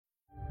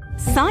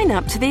Sign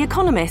up to The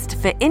Economist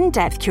for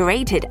in-depth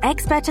curated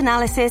expert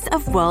analysis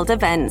of world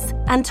events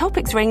and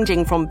topics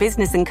ranging from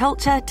business and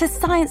culture to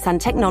science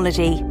and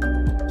technology.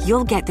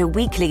 You'll get the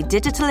weekly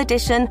digital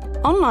edition,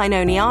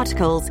 online-only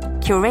articles,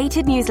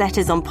 curated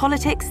newsletters on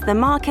politics, the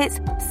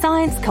markets,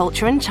 science,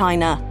 culture and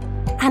China,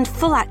 and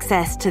full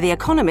access to The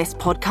Economist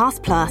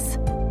Podcast Plus.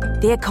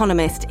 The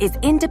Economist is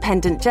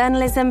independent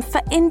journalism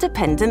for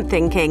independent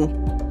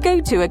thinking.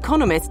 Go to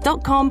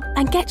economist.com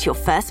and get your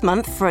first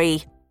month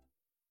free.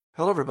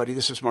 Hello, everybody.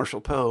 This is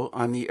Marshall Poe.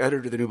 I'm the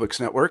editor of the New Books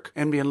Network.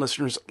 NBN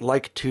listeners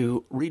like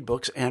to read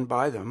books and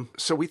buy them.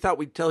 So we thought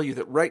we'd tell you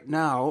that right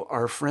now,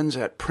 our friends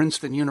at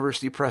Princeton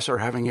University Press are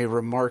having a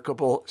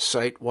remarkable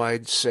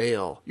site-wide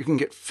sale. You can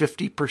get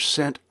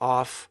 50%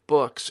 off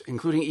books,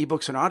 including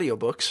ebooks and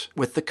audiobooks,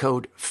 with the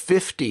code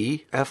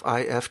 50,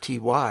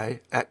 F-I-F-T-Y,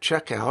 at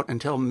checkout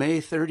until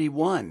May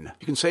 31.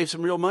 You can save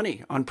some real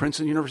money on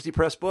Princeton University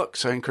Press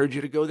books. I encourage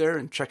you to go there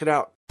and check it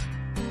out.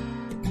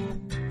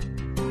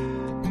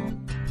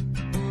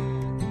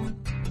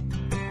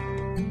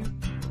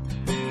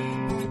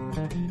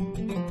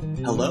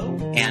 Hello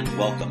and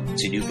welcome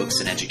to New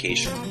Books in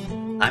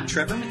Education. I'm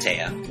Trevor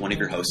Matea, one of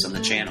your hosts on the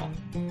channel.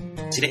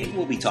 Today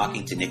we'll be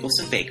talking to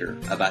Nicholson Baker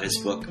about his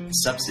book,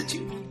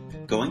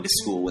 Substitute, Going to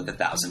School with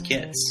 1,000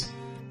 Kids.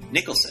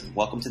 Nicholson,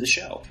 welcome to the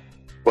show.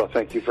 Well,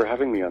 thank you for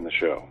having me on the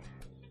show.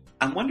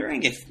 I'm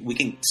wondering if we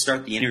can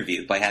start the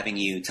interview by having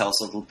you tell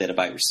us a little bit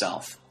about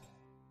yourself.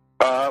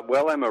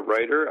 Well, I'm a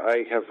writer.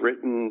 I have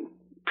written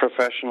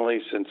professionally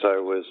since I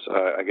was,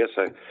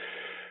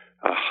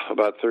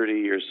 about 30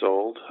 years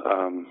old.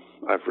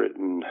 I've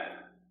written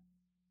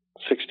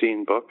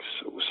 16 books,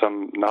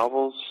 some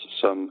novels,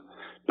 some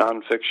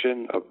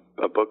nonfiction,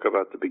 a book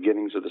about the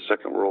beginnings of the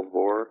Second World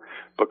War,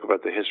 a book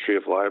about the history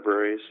of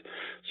libraries,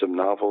 some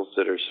novels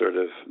that are sort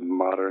of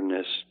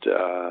modernist,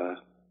 I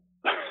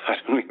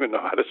don't even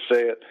know how to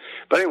say it.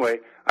 But anyway,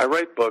 I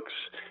write books,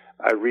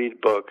 I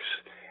read books,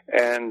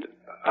 and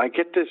I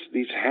get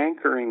these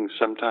hankerings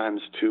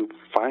sometimes to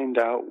find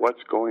out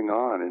what's going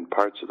on in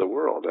parts of the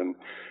world. And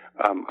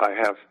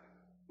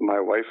my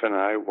wife and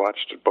I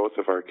watched both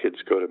of our kids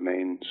go to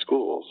Maine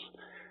schools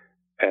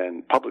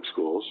and public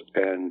schools,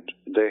 and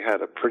they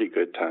had a pretty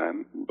good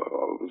time,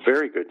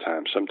 very good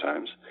time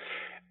sometimes.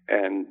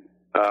 And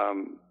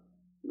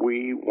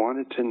we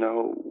wanted to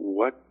know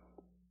what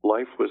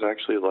life was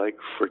actually like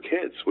for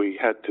kids. We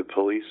had to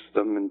police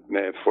them and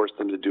may have forced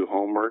them to do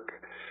homework,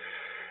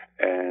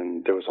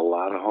 and there was a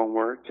lot of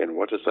homework, and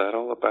what is that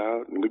all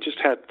about? And we just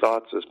had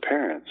thoughts as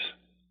parents.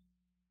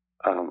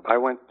 I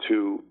went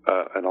to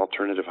an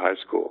alternative high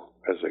school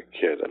as a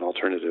kid, an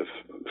alternative,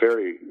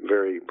 very,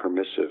 very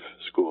permissive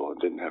school, and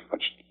didn't have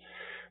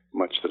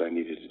much that I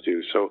needed to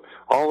do. So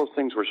all those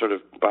things were sort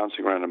of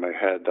bouncing around in my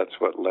head.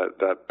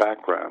 That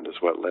background is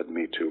what led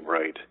me to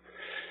write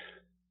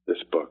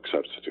this book,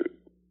 Substitute.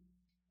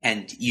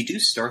 And you do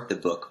start the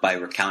book by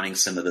recounting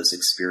some of those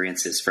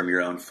experiences from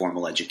your own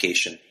formal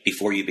education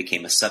before you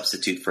became a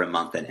substitute for a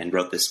month and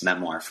wrote this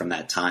memoir from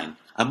that time.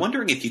 I'm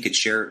wondering if you could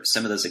share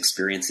some of those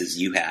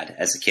experiences you had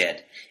as a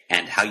kid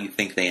and how you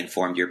think they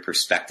informed your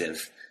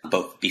perspective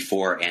both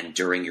before and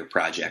during your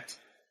project.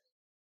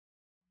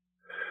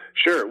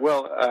 Sure.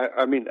 Well,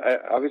 I mean,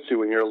 obviously,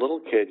 when you're a little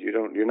kid,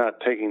 you're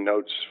not taking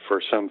notes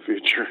for some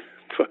future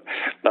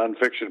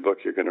nonfiction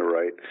book you're going to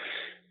write.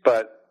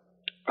 But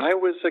I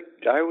was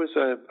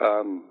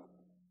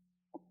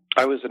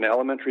an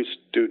elementary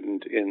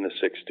student in the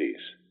 60s,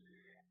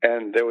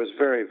 and there was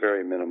very,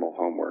 very minimal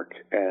homework.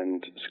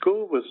 And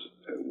school was,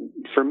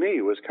 for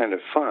me, was kind of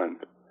fun.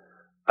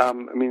 I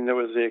mean, there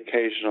was the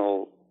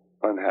occasional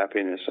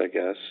unhappiness, I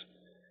guess,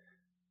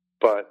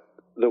 but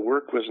the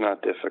work was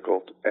not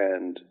difficult.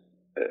 And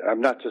I'm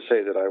not to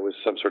say that I was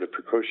some sort of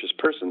precocious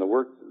person. The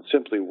work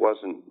simply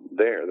wasn't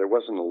there. There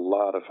wasn't a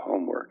lot of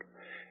homework.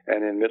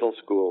 And in middle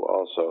school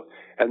also.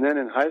 And then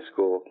in high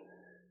school,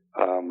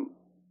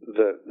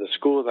 the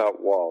School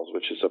Without Walls,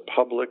 which is a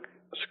public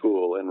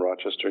school in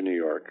Rochester, New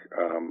York,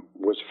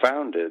 was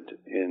founded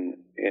in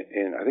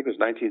I think it was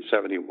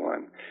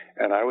 1971.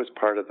 And I was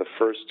part of the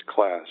first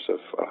class of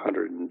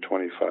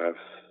 125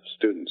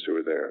 students who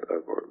were there,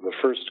 the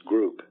first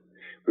group.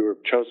 We were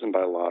chosen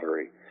by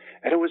lottery.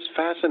 And it was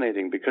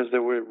fascinating because it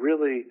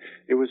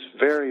was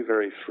very,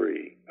 very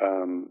free.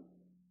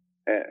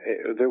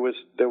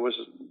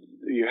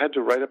 You had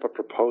to write up a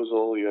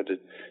proposal, you had to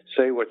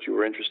say what you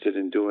were interested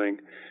in doing,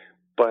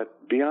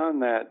 but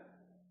beyond that,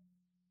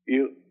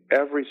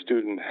 every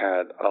student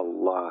had a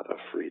lot of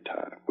free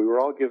time. We were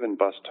all given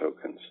bus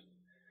tokens,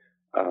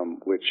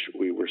 which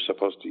we were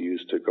supposed to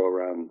use to go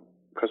around,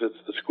 because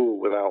it's the School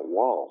Without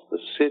Walls. The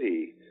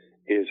city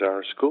is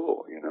our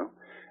school, you know.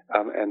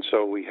 And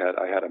so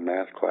I had a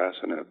math class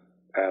in an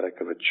attic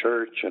of a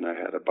church, and I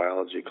had a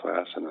biology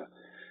class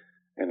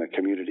in a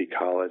community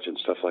college and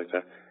stuff like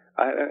that.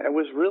 It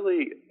was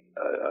really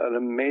an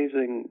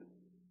amazing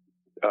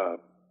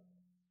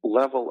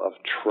level of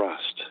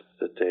trust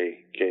that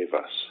they gave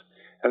us.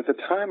 And at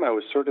the time, I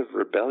was sort of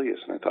rebellious,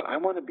 and I thought, I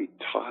want to be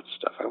taught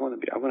stuff. I want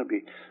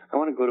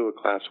to go to a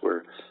class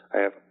where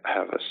I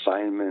have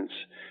assignments,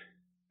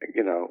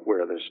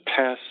 where there's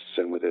tests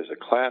and where there's a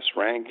class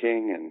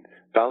ranking and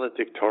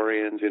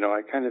valedictorians.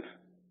 I kind of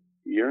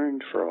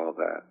yearned for all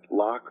that.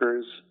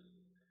 Lockers.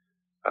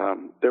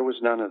 There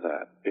was none of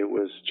that. It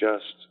was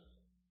just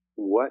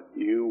what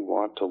you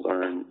want to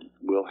learn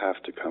will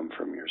have to come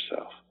from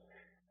yourself.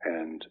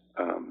 And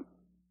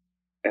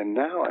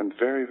now I'm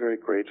very, very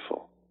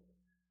grateful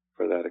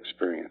for that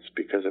experience,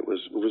 because it was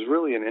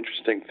really an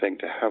interesting thing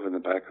to have in the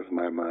back of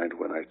my mind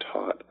when I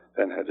taught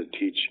and had to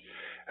teach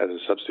as a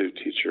substitute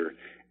teacher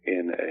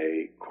in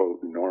a,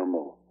 quote,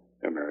 normal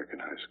American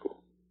high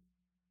school.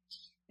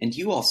 And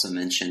you also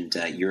mentioned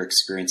your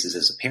experiences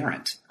as a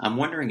parent. I'm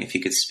wondering if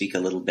you could speak a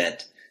little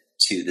bit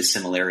to the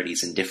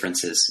similarities and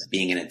differences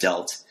being an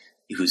adult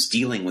who's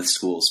dealing with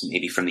schools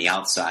maybe from the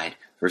outside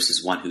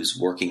versus one who's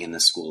working in the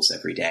schools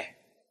every day.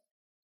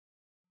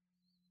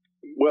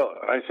 Well,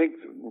 I think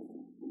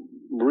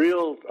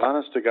real,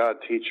 honest-to-God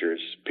teachers,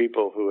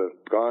 people who have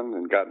gone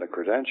and gotten a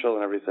credential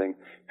and everything,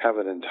 have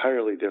an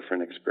entirely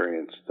different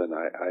experience than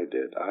I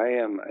did. I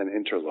am an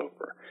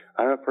interloper.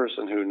 I'm a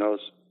person who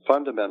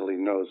fundamentally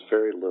knows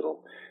very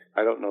little.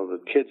 I don't know the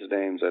kids'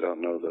 names. I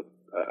don't know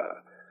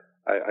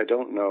I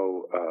don't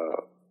know.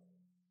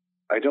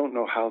 I don't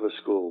know how the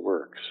school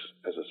works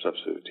as a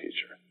substitute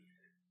teacher,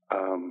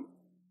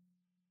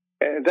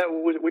 and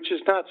which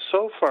is not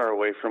so far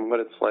away from what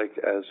it's like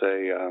as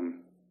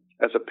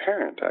a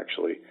parent.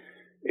 Actually,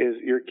 is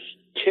your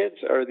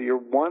kids are your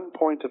one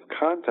point of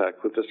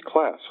contact with this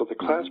class. So the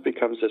class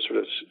becomes this sort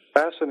of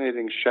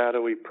fascinating,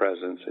 shadowy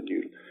presence, and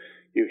you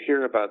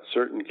hear about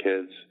certain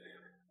kids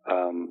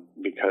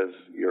because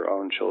your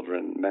own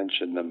children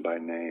mention them by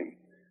name.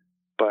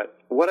 But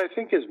what I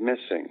think is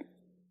missing,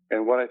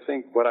 and what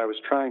I was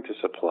trying to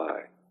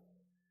supply,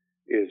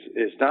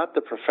 is not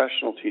the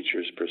professional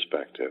teacher's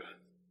perspective,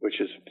 which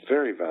is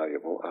very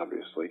valuable,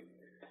 obviously,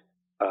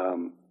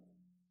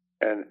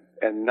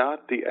 and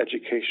not the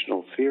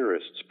educational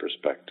theorist's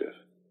perspective.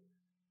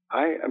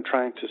 I am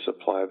trying to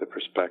supply the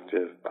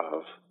perspective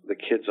of the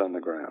kids on the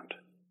ground.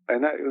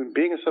 And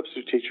being a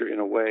substitute teacher, in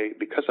a way,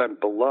 because I'm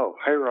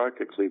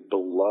hierarchically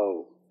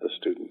below the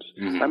students,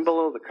 I'm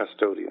below the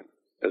custodian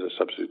as a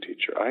substitute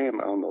teacher. I am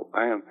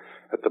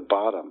at the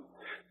bottom.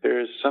 There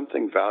is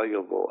something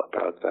valuable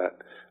about that,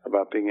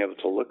 about being able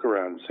to look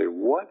around and say,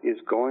 what is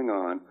going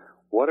on?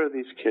 What are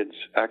these kids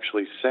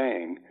actually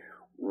saying?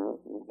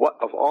 What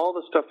of all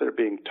the stuff they're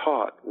being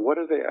taught, what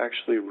are they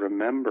actually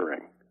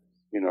remembering?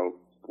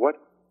 What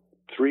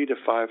 3 to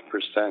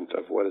 5%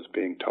 of what is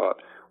being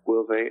taught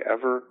will they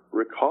ever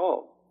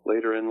recall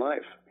later in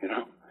life?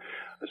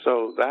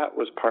 So that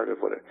was part of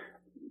what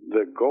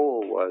the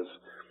goal was,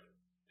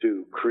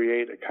 to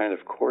create a kind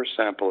of core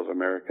sample of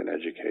American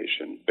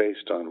education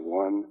based on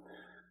one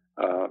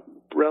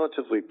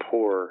relatively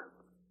poor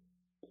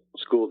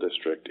school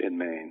district in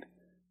Maine,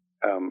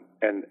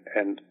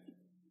 and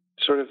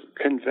sort of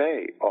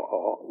convey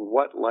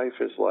what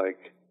life is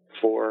like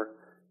for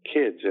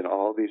kids in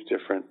all these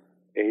different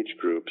age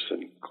groups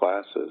and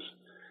classes,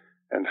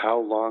 and how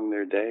long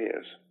their day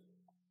is.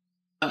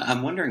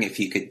 I'm wondering if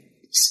you could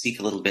speak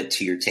a little bit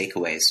to your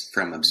takeaways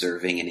from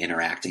observing and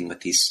interacting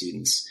with these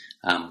students.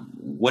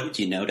 What did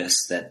you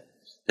notice that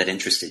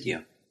interested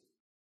you?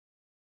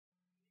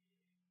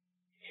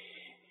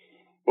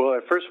 Well, I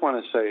first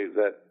want to say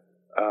that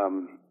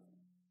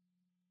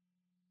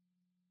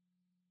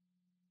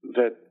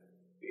that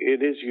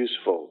it is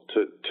useful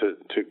to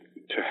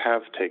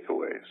have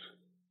takeaways,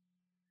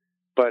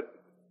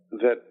 but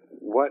that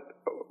what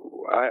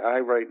I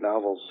write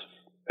novels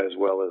as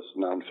well as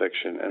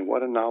nonfiction, and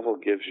what a novel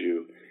gives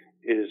you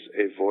is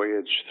a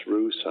voyage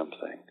through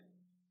something.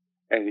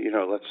 And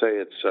let's say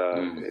it's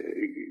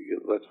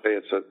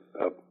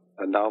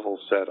a novel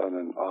set on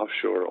an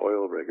offshore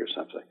oil rig or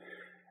something,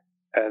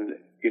 and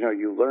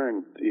you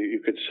learn.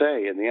 You could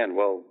say in the end,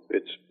 well,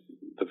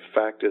 the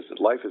fact is that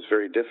life is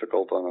very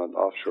difficult on an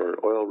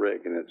offshore oil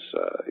rig, and it's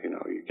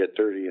you get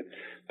dirty, and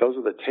those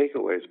are the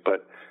takeaways.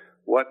 But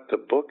what the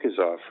book is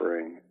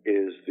offering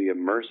is the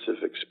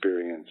immersive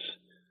experience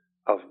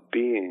of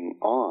being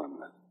on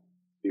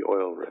the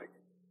oil rig.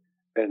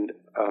 And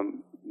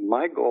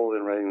my goal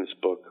in writing this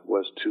book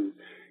was to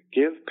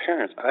give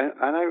parents,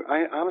 and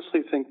I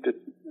honestly think that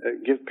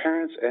give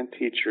parents and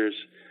teachers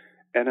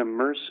an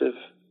immersive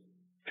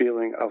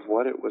feeling of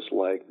what it was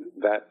like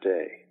that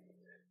day.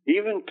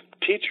 Even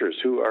teachers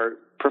who are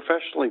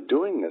professionally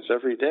doing this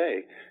every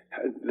day,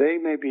 they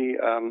may be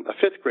a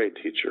 5th grade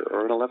teacher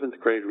or an 11th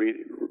grade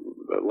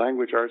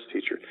language arts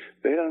teacher.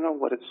 They don't know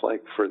what it's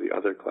like for the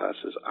other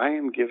classes. I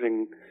am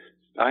giving,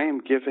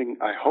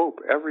 I hope,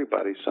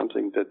 everybody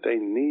something that they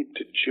need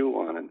to chew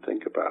on and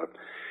think about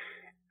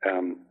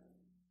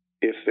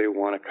if they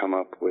want to come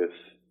up with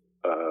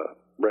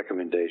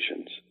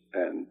recommendations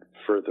and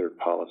further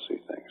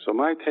policy things. So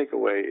my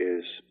takeaway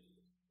is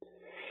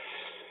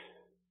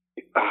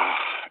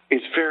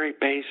it's very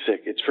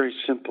basic. It's very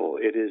simple.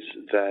 It is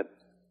that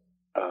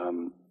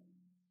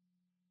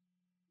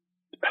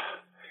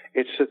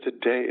it's that the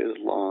day is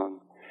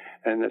long,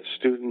 and that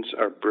students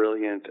are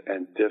brilliant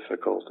and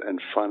difficult and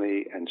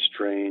funny and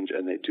strange,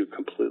 and they do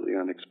completely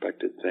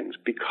unexpected things,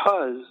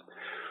 because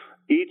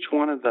each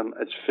one of them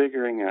is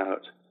figuring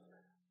out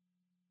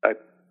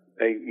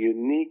a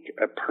unique,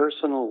 a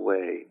personal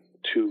way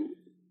to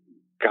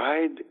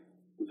guide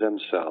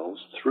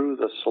themselves through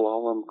the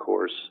slalom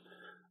course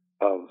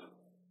of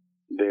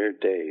their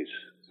days,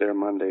 their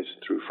Mondays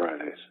through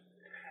Fridays.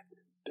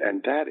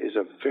 And that is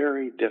a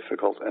very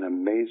difficult and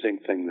amazing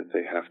thing that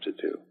they have to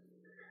do.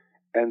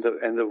 And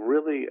the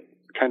really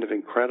kind of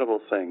incredible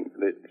thing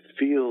that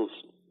feels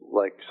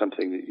like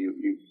something that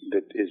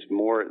that is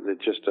more than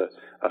just a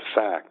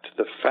fact,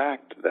 the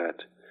fact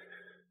that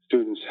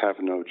students have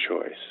no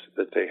choice,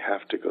 that they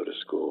have to go to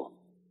school,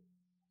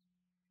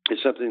 is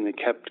something that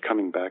kept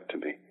coming back to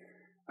me.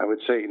 I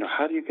would say,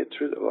 how do you get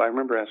through this? Well, I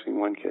remember asking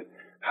one kid,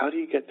 how do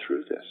you get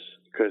through this?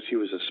 Because he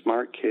was a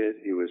smart kid,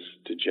 he was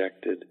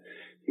dejected,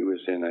 he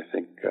was in, I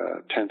think,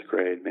 10th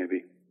grade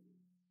maybe.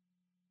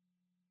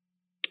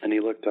 And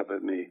he looked up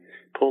at me,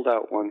 pulled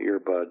out one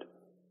earbud,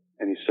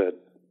 and he said,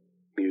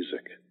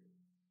 music.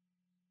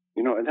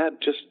 And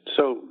that just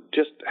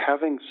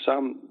having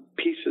some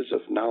pieces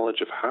of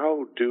knowledge of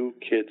how do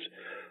kids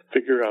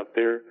figure out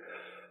their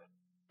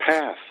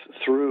path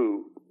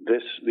through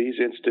these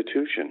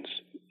institutions.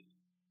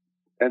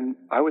 And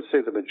I would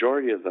say the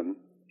majority of them,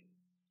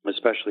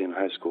 especially in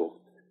high school,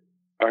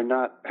 are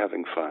not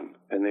having fun,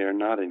 and they are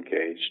not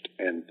engaged.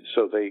 And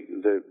so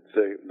the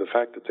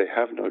fact that they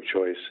have no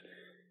choice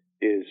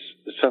is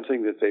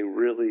something that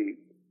really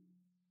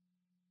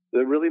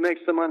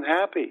makes them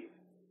unhappy.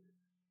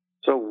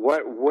 So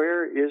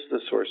where is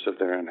the source of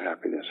their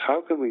unhappiness?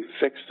 How can we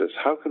fix this?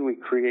 How can we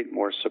create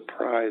more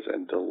surprise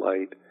and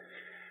delight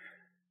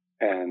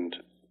and,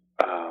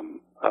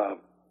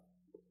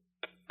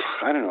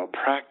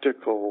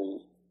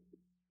 practical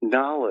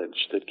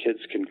knowledge that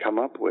kids can come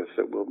up with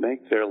that will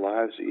make their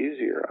lives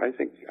easier? I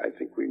think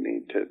we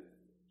need to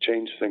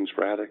change things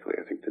radically.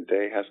 I think the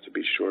day has to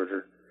be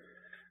shorter.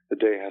 The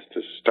day has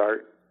to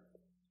start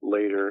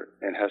later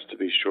and has to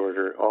be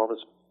shorter. All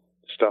this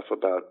stuff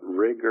about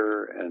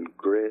rigor and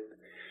grit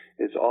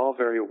is all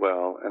very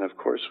well, and of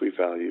course we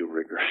value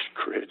rigor and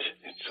grit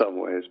in some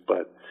ways,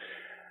 but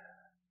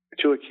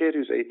to a kid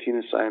who's 18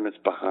 assignments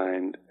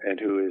behind and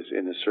who is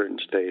in a certain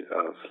state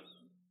of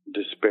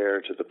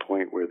despair to the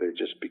point where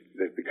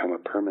they've become a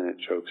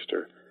permanent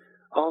jokester,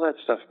 all that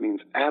stuff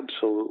means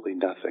absolutely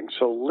nothing.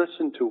 So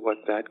listen to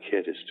what that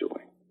kid is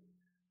doing.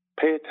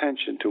 Pay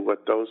attention to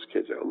what those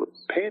kids are.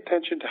 Pay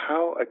attention to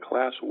how a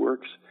class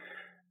works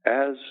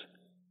as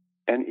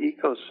an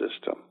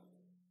ecosystem.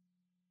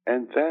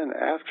 And then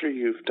after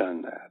you've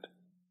done that,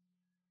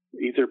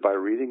 either by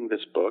reading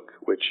this book,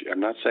 which I'm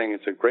not saying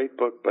it's a great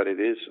book, but it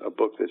is a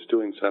book that's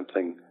doing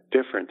something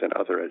different than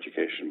other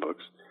education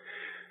books,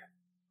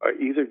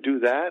 either do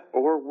that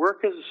or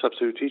work as a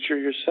substitute teacher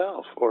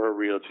yourself or a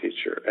real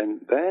teacher,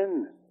 and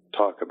then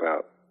talk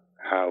about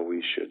how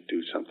we should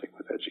do something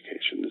with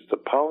education. The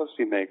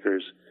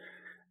policymakers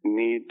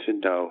need to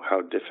know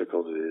how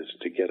difficult it is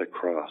to get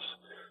across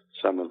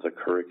some of the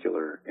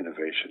curricular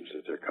innovations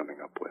that they're coming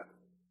up with.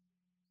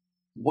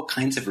 What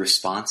kinds of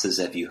responses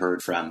have you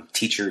heard from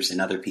teachers and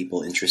other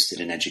people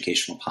interested in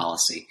educational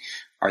policy?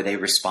 Are they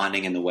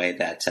responding in the way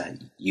that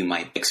you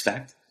might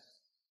expect?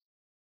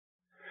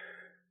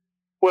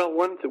 Well,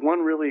 one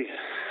really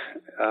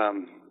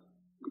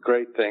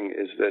great thing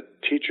is that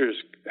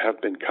teachers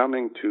have been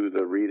coming to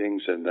the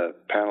readings and the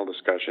panel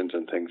discussions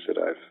and things that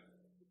I've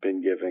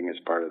been giving as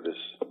part of this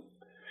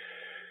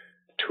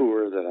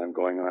tour that I'm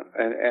going on.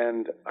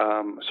 And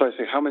so I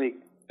say, how many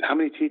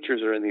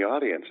teachers are in the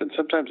audience? And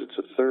sometimes it's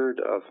a third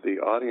of the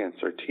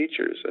audience are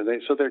teachers, and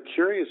so they're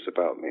curious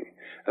about me,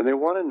 and they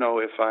want to know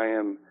if I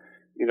am,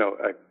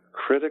 a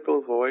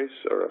critical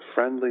voice or a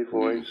friendly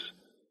voice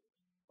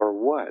or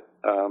what.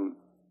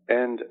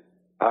 And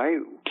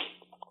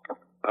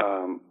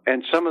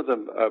some of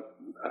them,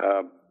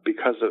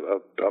 because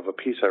of a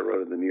piece I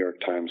wrote in the New York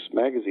Times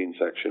Magazine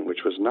section,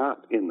 which was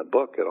not in the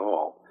book at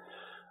all,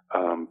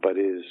 but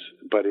is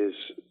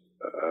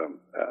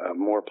a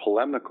more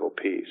polemical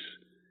piece.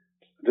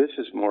 This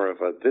is more of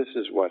this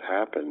is what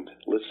happened,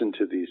 listen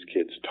to these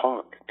kids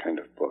talk kind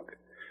of book.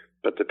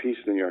 But the piece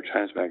in the New York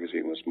Times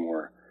Magazine was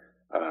more,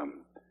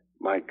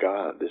 my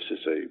God,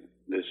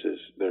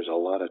 there's a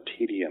lot of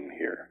tedium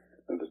here.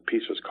 And the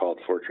piece was called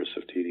Fortress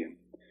of Tedium.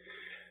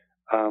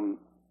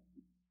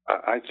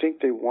 I think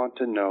they want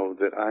to know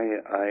that I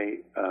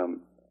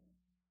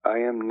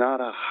am not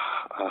a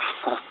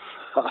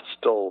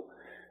hostile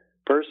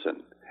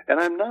person. And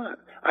I'm not.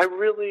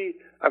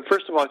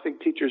 First of all, I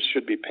think teachers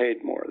should be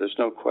paid more. There's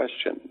no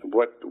question.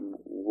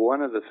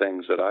 One of the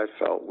things that I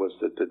felt was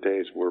that the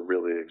days were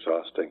really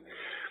exhausting.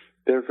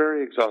 They're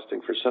very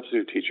exhausting for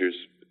substitute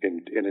teachers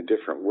in a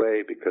different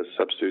way, because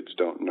substitutes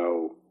don't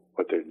know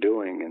what they're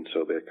doing, and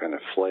so they're kind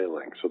of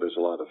flailing. So there's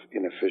a lot of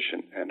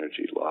inefficient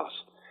energy loss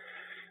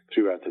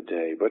throughout the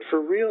day. But for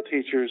real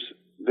teachers,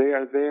 they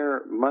are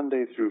there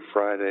Monday through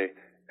Friday,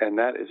 and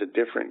that is a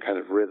different kind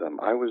of rhythm.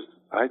 I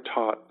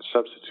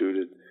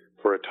substituted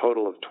for a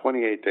total of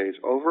 28 days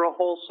over a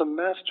whole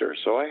semester.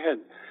 So I had,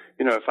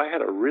 if I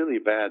had a really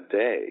bad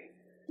day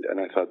and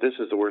I thought this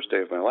is the worst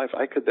day of my life,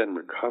 I could then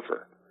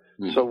recover.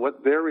 Mm-hmm. So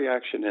what their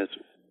reaction is,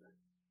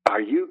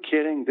 are you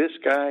kidding? This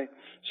guy,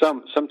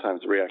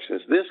 sometimes the reaction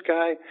is, this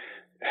guy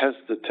has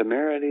the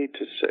temerity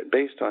to say,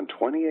 based on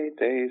 28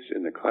 days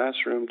in the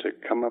classroom, to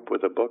come up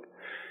with a book.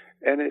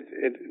 And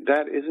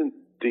that isn't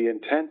the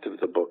intent of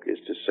the book, is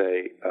to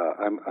say,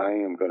 I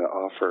am going to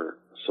offer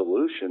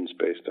solutions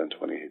based on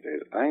 28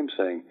 days. I am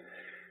saying,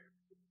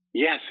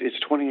 yes, it's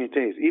 28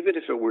 days. Even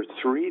if it were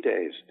 3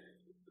 days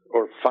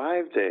or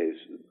 5 days,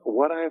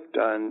 what I've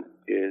done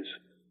is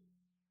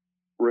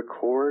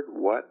record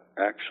what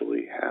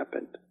actually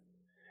happened.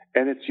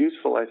 And it's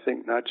useful, I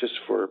think, not just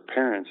for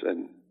parents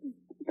and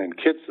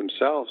kids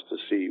themselves to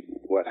see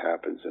what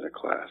happens in a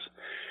class,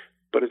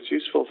 but it's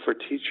useful for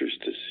teachers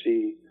to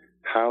see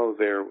how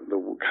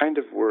the kind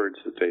of words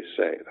that they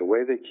say, the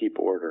way they keep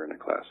order in a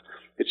class.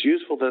 It's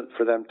useful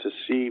for them to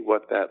see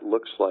what that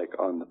looks like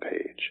on the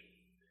page.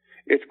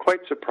 It's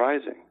quite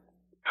surprising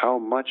how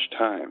much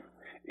time,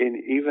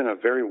 in even a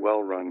very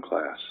well-run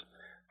class,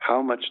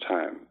 how much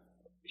time,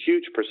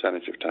 huge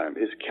percentage of time,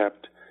 is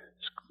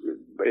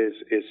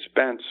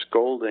spent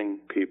scolding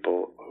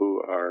people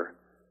who are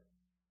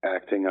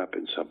acting up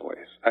in some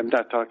ways. I'm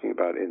not talking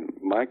about in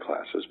my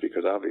classes,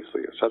 because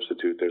obviously a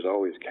substitute, there's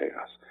always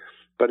chaos.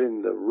 But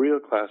in the real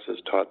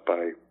classes taught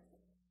by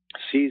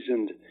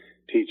seasoned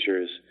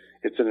teachers,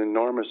 it's an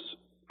enormous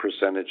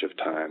percentage of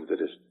time that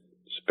is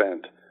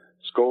spent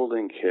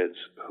scolding kids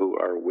who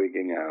are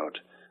wigging out,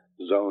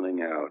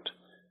 zoning out,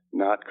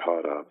 not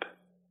caught up.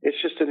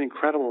 It's just an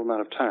incredible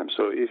amount of time.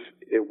 So if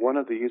one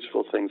of the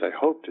useful things I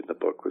hoped in the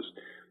book was,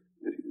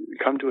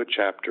 come to a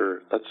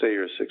chapter, let's say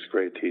you're a sixth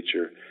grade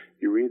teacher,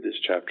 you read this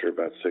chapter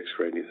about sixth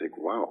grade and you think,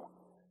 wow,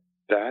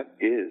 that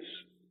is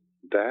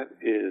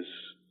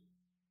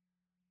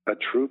a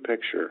true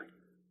picture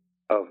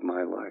of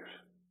my life.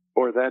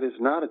 Or that is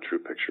not a true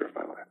picture of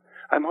my life.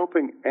 I'm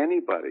hoping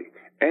anybody,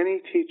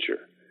 any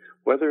teacher,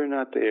 whether or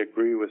not they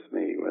agree with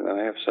me, when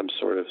I have some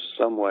sort of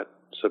somewhat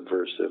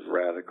subversive,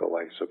 radical,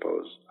 I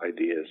suppose,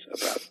 ideas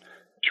about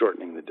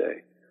shortening the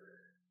day,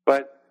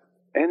 but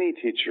any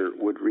teacher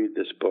would read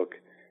this book,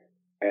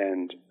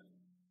 and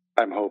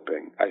I'm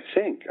hoping, I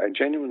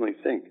genuinely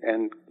think,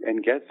 and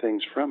get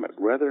things from it,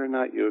 whether or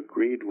not you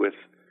agreed with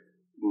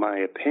my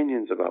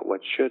opinions about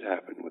what should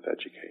happen with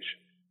education.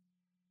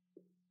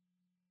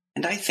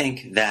 And I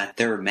think that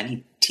there are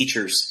many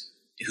teachers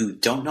who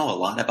don't know a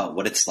lot about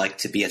what it's like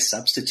to be a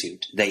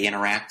substitute. They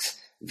interact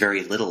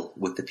very little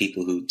with the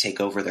people who take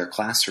over their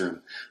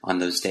classroom on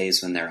those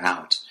days when they're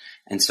out.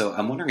 And so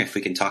I'm wondering if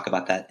we can talk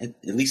about that at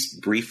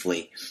least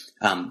briefly.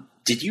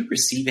 Did you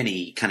receive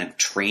any kind of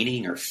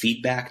training or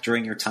feedback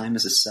during your time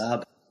as a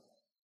sub?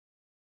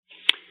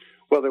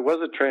 Well, there was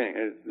a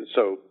training.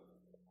 So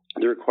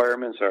the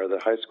requirements are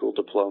the high school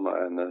diploma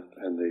and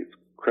the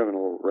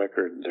criminal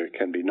record. There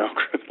can be no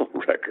criminal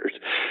record.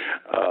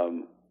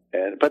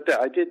 But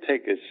I did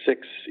take a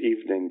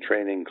 6-evening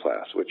training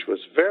class, which was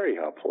very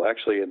helpful,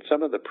 actually. And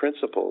some of the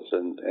principals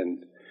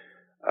and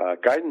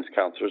guidance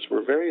counselors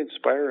were very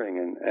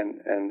inspiring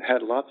and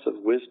had lots of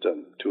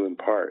wisdom to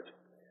impart.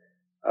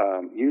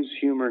 Use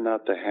humor,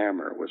 not the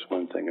hammer, was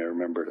one thing I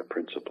remembered a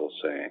principal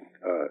saying.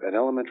 An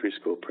elementary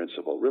school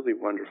principal, really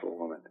wonderful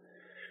woman.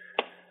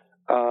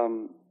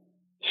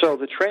 So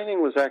the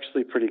training was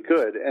actually pretty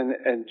good,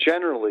 and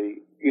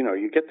generally,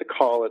 you get the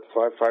call at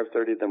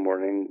 5:30 in the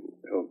morning,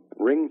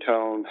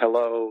 ringtone,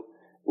 hello,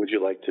 would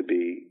you like to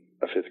be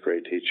a fifth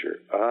grade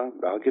teacher?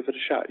 I'll give it a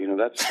shot.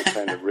 That's the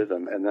kind of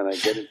rhythm. And then I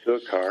get into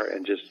a car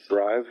and just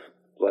drive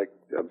like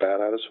a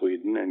bat out of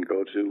Sweden and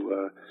go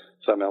to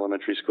some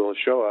elementary school,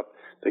 show up.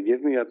 They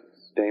give me a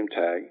name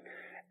tag,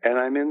 and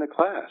I'm in the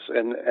class.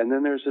 And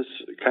then there's this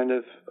kind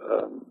of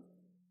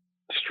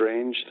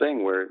strange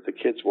thing where the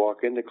kids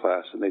walk into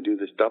class and they do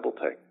this double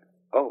take.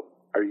 Oh,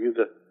 are you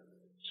the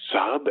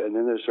sub? And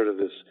then there's sort of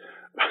this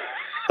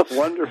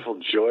wonderful,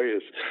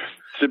 joyous,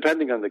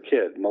 depending on the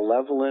kid,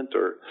 malevolent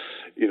or,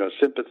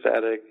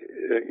 sympathetic.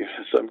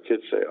 Some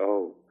kids say,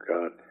 oh,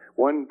 God.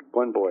 One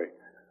boy,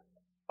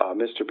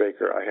 Mr.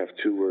 Baker, I have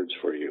 2 words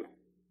for you.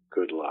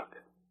 Good luck.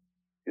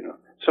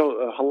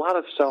 So a lot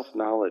of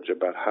self-knowledge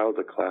about how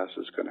the class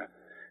is going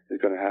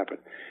to happen.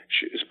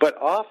 But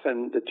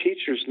often the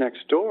teachers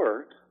next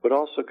door would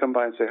also come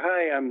by and say,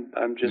 hi, I'm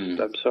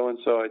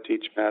so-and-so, I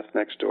teach math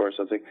next door or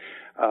something.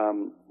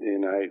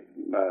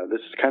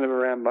 This is kind of a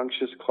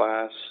rambunctious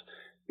class.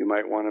 You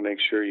might want to make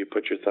sure you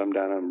put your thumb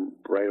down on them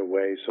right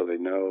away so they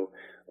know.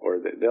 Or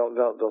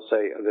they'll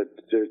say that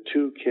there are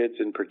 2 kids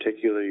in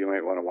particular you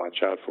might want to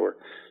watch out for.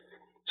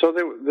 So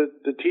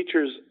the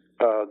teachers,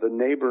 the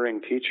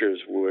neighboring teachers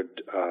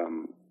would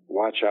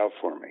watch out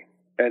for me.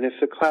 And if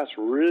the class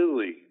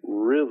really,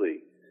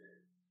 really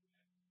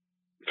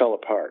fell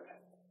apart,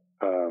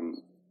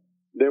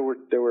 there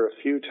were a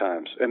few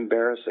times,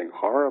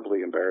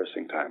 horribly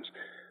embarrassing times,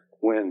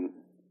 when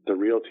the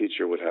real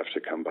teacher would have to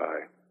come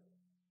by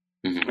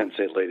and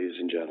say, ladies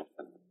and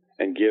gentlemen,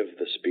 and give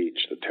the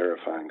speech, the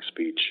terrifying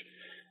speech.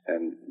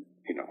 And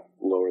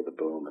lower the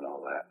boom and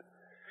all that.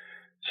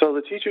 So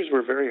the teachers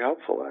were very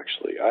helpful,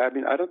 actually. I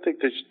mean, I don't think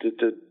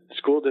the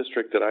school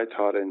district that I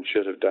taught in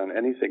should have done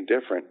anything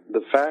different.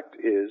 The fact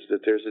is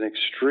that there's an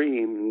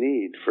extreme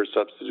need for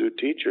substitute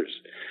teachers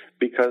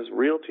because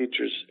real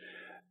teachers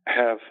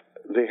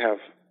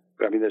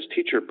there's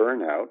teacher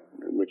burnout,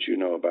 which you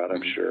know about,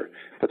 I'm sure,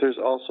 but there's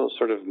also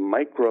sort of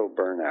micro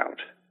burnout,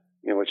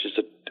 which is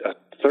a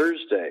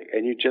Thursday,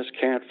 and you just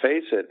can't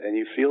face it, and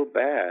you feel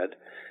bad,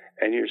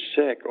 and you're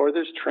sick, or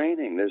there's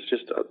training. There's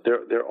just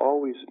there are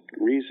always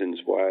reasons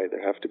why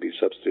there have to be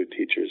substitute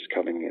teachers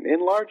coming in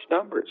large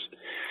numbers.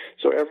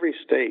 So every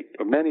state,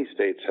 or many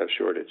states, have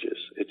shortages.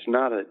 It's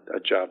not a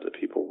job that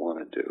people want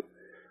to do,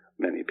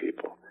 many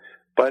people,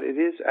 but it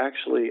is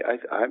actually.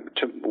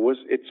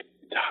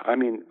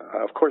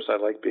 Of course, I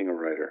like being a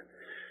writer,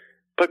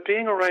 but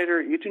being a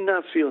writer, you do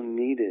not feel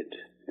needed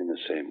in the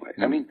same way.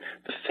 I mean,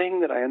 the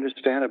thing that I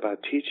understand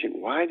about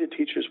teaching, why do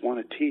teachers want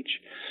to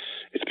teach?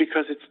 It's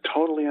because it's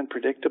totally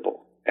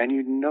unpredictable, and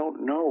you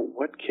don't know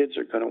what kids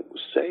are going to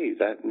say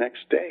that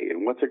next day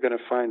and what they're going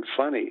to find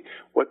funny.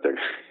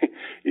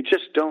 You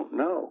just don't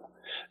know,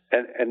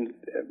 and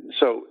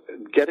so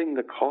getting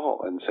the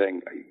call and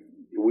saying,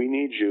 "We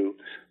need you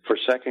for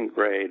second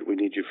grade. We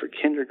need you for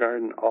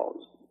kindergarten." All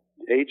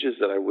ages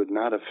that I would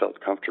not have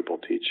felt comfortable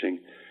teaching.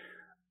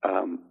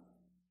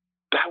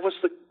 That was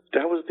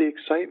the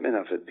excitement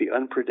of it, the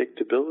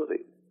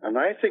unpredictability. And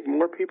I think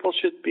more people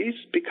should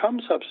become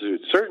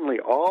substitutes. Certainly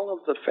all of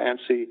the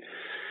fancy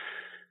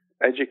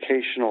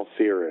educational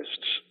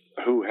theorists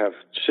who have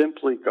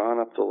simply gone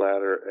up the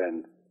ladder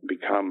and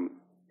become,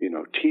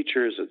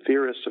 teachers and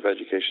theorists of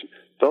education,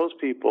 those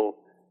people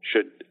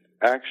should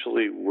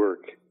actually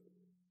work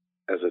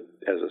as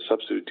a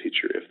substitute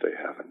teacher if they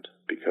haven't,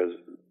 because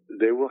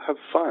they will have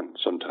fun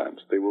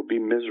sometimes. They will be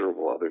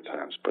miserable other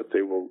times, but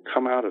they will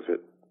come out of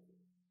it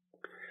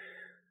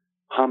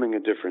humming a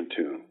different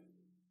tune.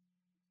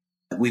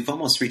 We've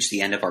almost reached the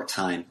end of our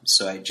time,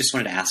 so I just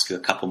wanted to ask you a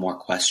couple more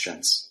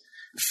questions.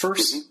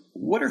 First,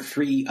 what are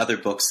 3 other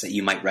books that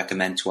you might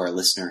recommend to our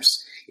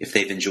listeners if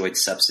they've enjoyed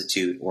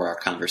Substitute or our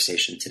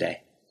conversation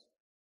today?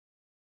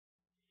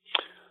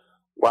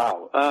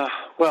 Wow.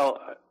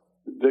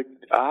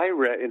 I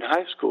read in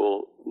high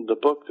school, the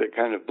book that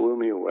kind of blew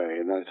me away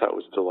and I thought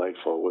was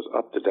delightful was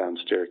Up the Down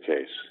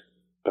Staircase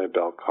by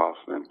Belle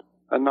Kaufman,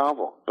 a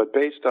novel, but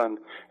based on,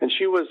 and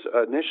she was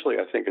initially,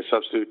 I think, a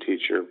substitute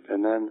teacher,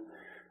 and then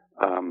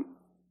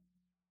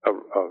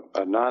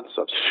a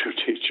non-substitute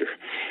teacher.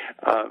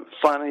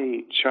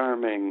 Funny,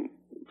 charming,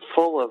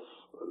 full of,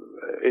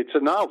 it's a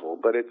novel,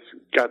 but it's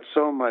got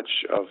so much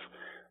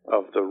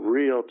of the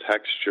real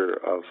texture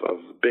of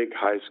big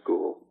high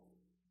school,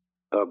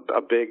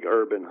 a big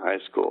urban high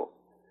school.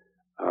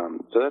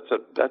 So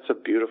that's a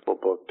beautiful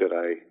book that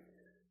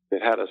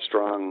had a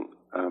strong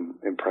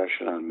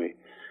impression on me.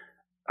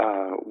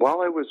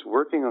 While I was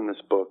working on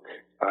this book,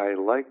 I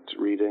liked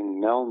reading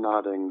Nell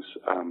Nodding's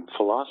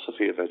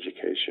Philosophy of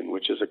Education,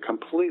 which is it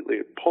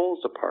pulls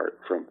apart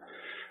from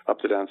Up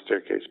the Down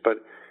Staircase, but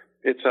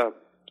it's a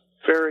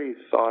very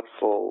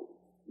thoughtful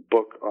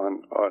book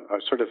on a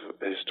sort of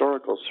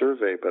historical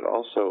survey, but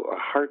also a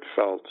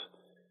heartfelt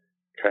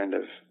kind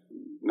of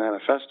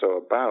manifesto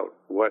about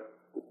what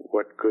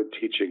good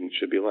teaching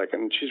should be like.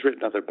 And she's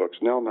written other books,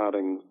 Nell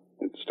Nodding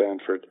at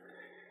Stanford.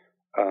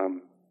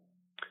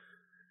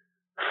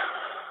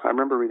 I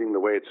remember reading The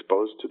Way It's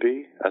Supposed to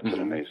Be. That's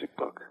an amazing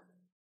book.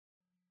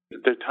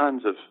 There are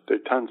tons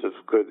of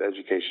good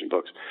education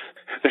books.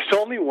 There's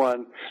only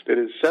one that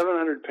is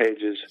 700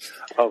 pages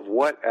of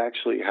what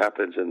actually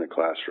happens in the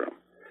classroom,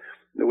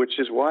 which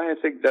is why I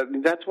think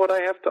that's what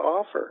I have to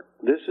offer.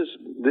 This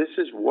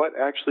is what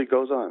actually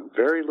goes on.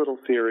 Very little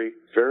theory,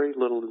 very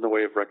little in the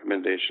way of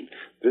recommendation.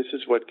 This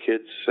is what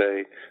kids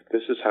say.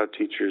 This is how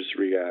teachers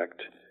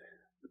react.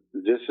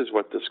 This is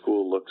what the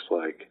school looks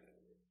like.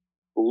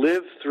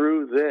 Live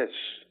through this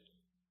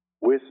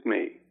with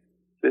me.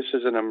 This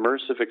is an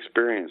immersive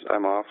experience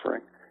I'm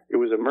offering. It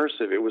was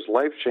immersive. It was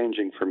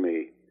life-changing for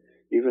me.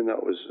 Even though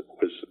it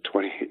was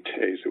 28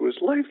 days, it was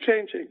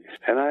life-changing.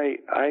 And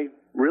I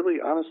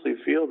really honestly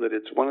feel that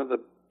it's one of the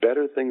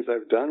better things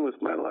I've done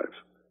with my life.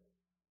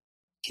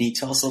 Can you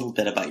tell us a little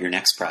bit about your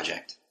next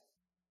project?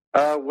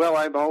 Well,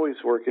 I'm always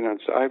working on,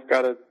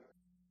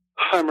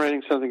 I'm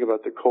writing something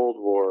about the Cold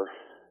War.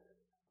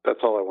 That's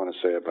all I want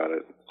to say about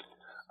it.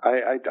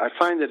 I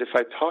find that if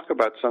I talk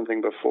about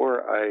something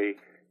before I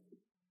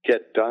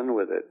get done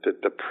with it,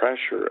 that the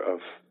pressure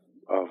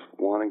of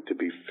wanting to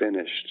be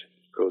finished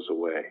goes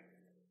away.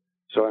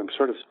 So I'm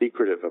sort of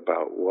secretive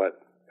about what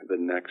the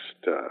next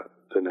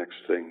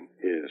thing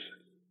is,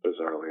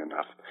 bizarrely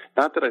enough.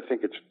 Not that I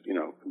think it's,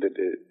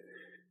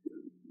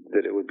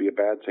 that it would be a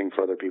bad thing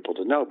for other people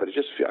to know, but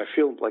I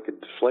feel like a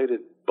deflated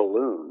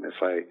balloon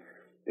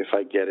if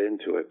I get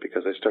into it,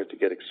 because I start to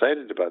get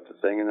excited about the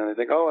thing, and then I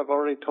think, I've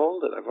already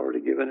told it. I've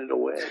already given it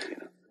away.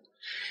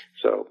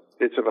 So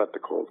it's about the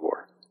Cold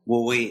War.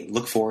 Well, we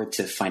look forward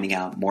to finding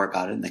out more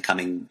about it in the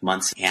coming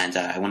months, and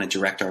I want to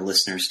direct our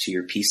listeners to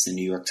your piece in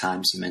the New York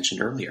Times you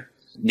mentioned earlier.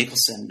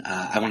 Nicholson,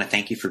 I want to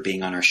thank you for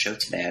being on our show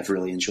today. I've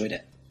really enjoyed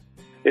it.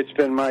 It's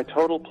been my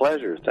total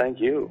pleasure. Thank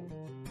you.